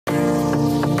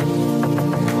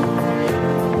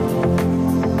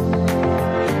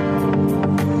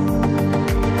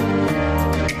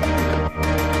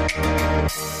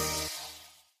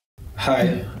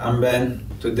I'm Ben.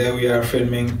 Today we are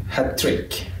filming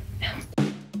HET-TRIK.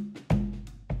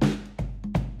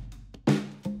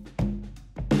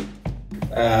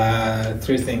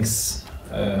 Three things.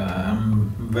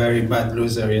 I'm very bad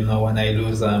loser, you know. When I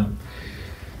lose, I'm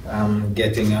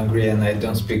getting angry and I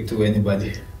don't speak to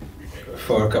anybody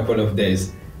for a couple of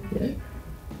days.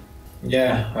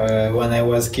 Yeah, when I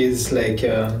was kids, like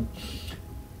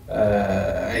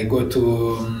I go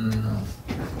to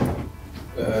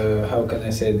how can I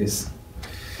say this?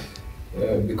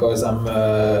 Because I'm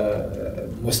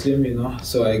Muslim, you know,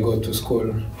 so I go to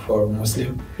school for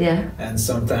Muslim. Yeah. And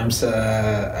sometimes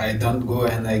I don't go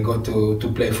and I go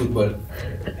to play football.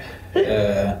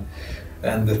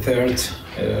 And the third,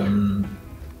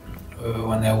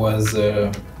 when I was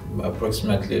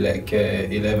approximately like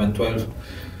 11, 12,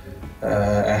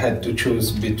 I had to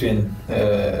choose between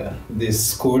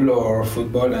this school or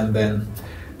football, and then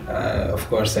of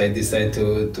course I decided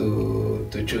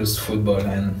to choose football,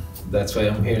 and that's why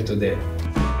I'm here today.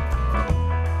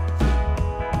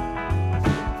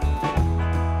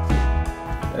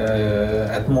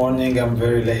 At morning I'm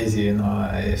very lazy, you know.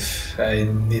 I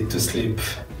need to sleep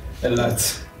a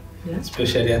lot, yeah.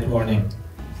 Especially at morning.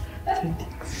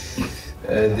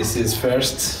 This is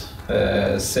first.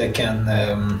 Second,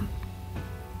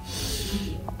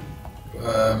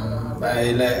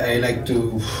 I like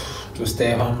to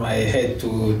stay home. I hate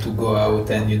to go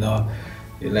out, and you know,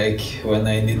 like when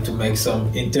I need to make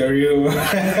some interview.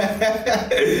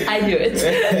 I do it.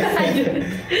 I do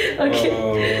it. Okay.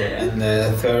 And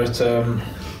third,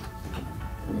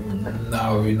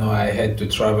 now you know I had to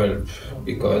travel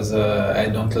because I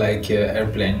don't like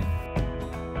airplane.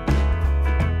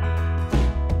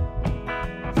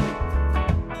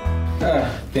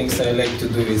 Things I like to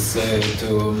do is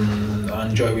to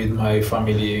enjoy with my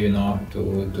family, you know,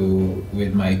 to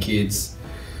with my kids.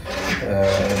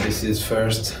 This is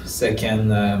first.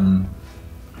 Second,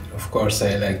 of course,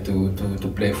 I like to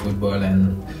play football,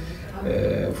 and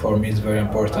for me it's very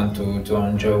important to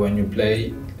enjoy when you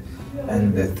play.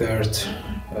 And the third,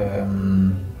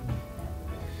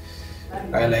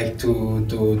 I like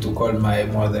to call my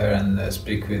mother and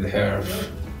speak with her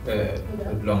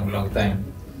a long time.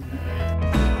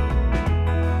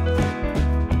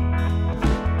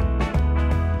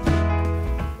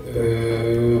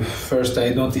 First,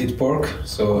 I don't eat pork,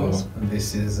 so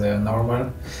this is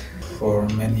normal. For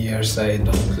many years, I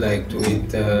don't like to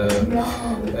eat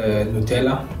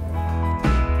Nutella.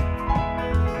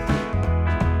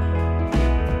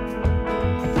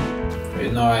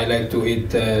 You know, I like to eat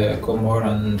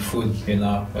Comoran food. You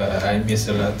know, I miss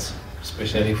a lot,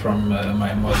 especially from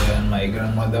my mother and my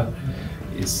grandmother.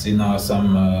 It's, you know,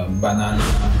 some banana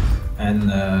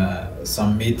and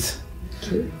some meat.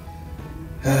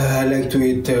 I like to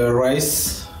eat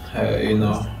rice, you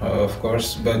know, of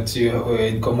course, but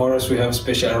in Comoros we have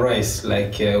special rice,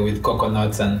 like with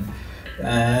coconuts and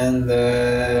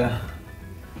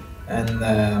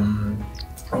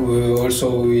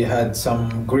we had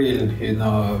some grill, you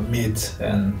know, meat,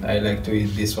 and I like to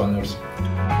eat this one also.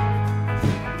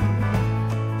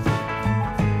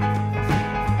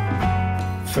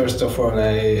 First of all,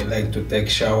 I like to take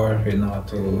shower, you know,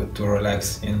 to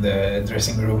relax in the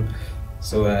dressing room.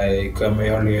 So I come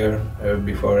earlier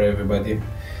before everybody,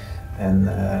 and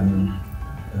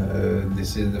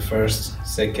this is the first.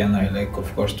 Second, I like,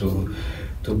 of course, to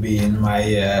be in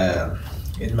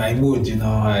my mood. You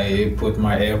know, I put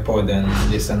my AirPod and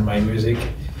listen my music.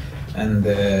 And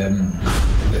the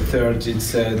third,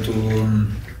 it's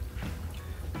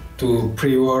to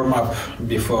pre-warm up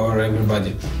before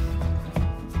everybody.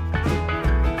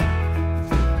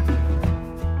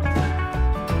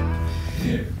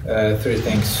 Three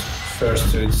things.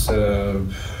 First, it's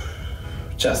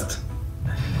chest.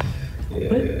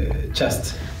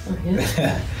 Chest. Oh,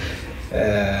 yeah.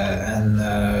 And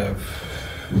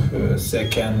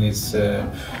second is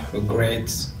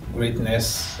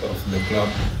greatness of the club.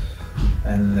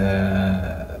 And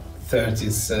third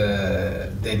is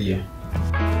daily.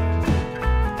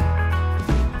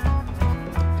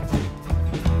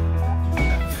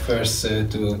 First,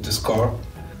 to score.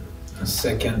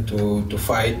 Second, to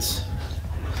fight,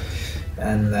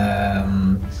 and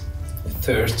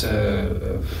third,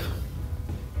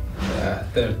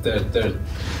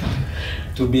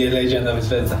 to be a legend of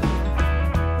Zvezda.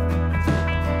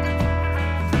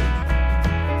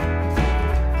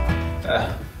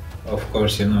 Of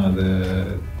course, you know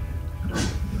the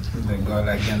goal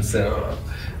against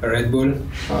Red Bull.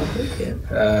 Oh, okay.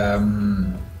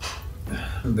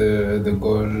 The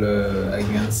goal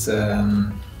against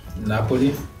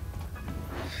Napoli.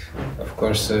 Of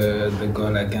course, the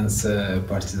goal against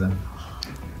Partizan.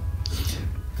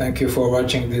 Thank you for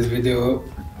watching this video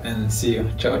and see you.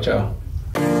 Ciao, ciao.